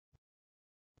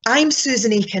I'm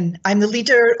Susan Aitken. I'm the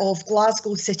leader of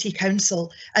Glasgow City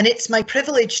Council, and it's my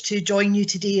privilege to join you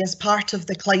today as part of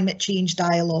the Climate Change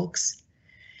Dialogues.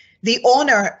 The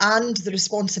honour and the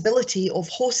responsibility of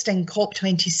hosting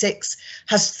COP26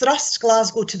 has thrust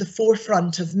Glasgow to the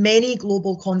forefront of many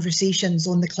global conversations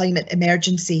on the climate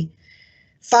emergency.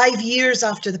 5 years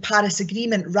after the Paris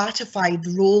Agreement ratified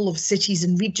the role of cities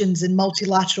and regions in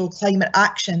multilateral climate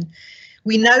action,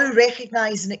 we now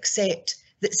recognise and accept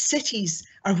that cities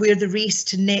are where the race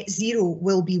to net zero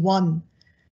will be won.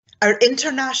 Our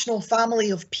international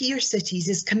family of peer cities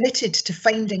is committed to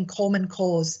finding common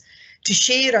cause, to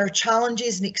share our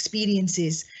challenges and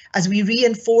experiences as we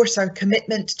reinforce our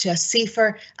commitment to a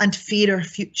safer and fairer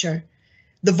future.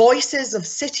 The voices of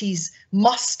cities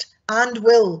must and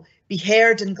will be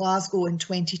heard in Glasgow in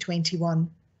 2021.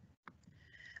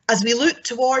 As we look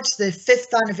towards the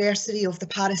 5th anniversary of the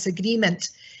Paris Agreement,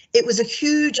 it was a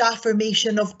huge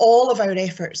affirmation of all of our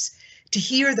efforts to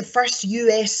hear the first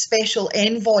US Special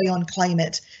Envoy on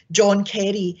Climate, John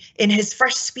Kerry, in his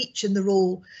first speech in the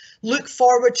role, look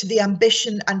forward to the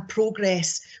ambition and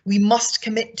progress we must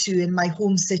commit to in my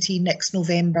home city next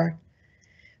November.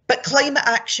 But climate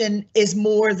action is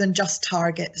more than just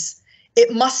targets.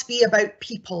 It must be about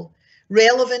people,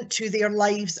 relevant to their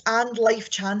lives and life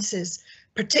chances,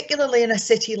 particularly in a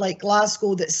city like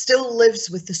Glasgow that still lives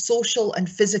with the social and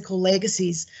physical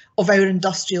legacies of our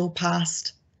industrial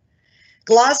past.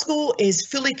 Glasgow is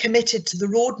fully committed to the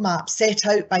roadmap set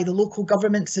out by the local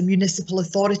governments and municipal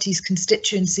authorities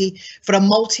constituency for a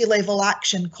multi-level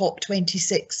action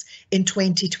COP26 in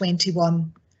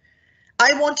 2021.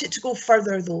 I want it to go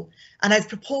further though, and I've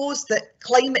proposed that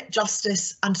climate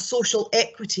justice and social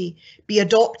equity be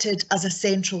adopted as a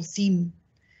central theme.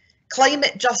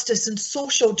 Climate justice and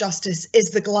social justice is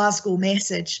the Glasgow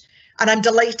message, and I'm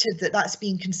delighted that that's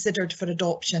being considered for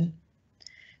adoption.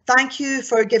 Thank you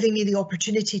for giving me the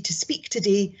opportunity to speak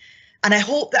today, and I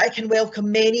hope that I can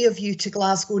welcome many of you to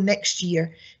Glasgow next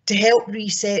year to help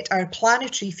reset our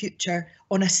planetary future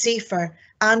on a safer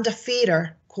and a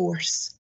fairer course.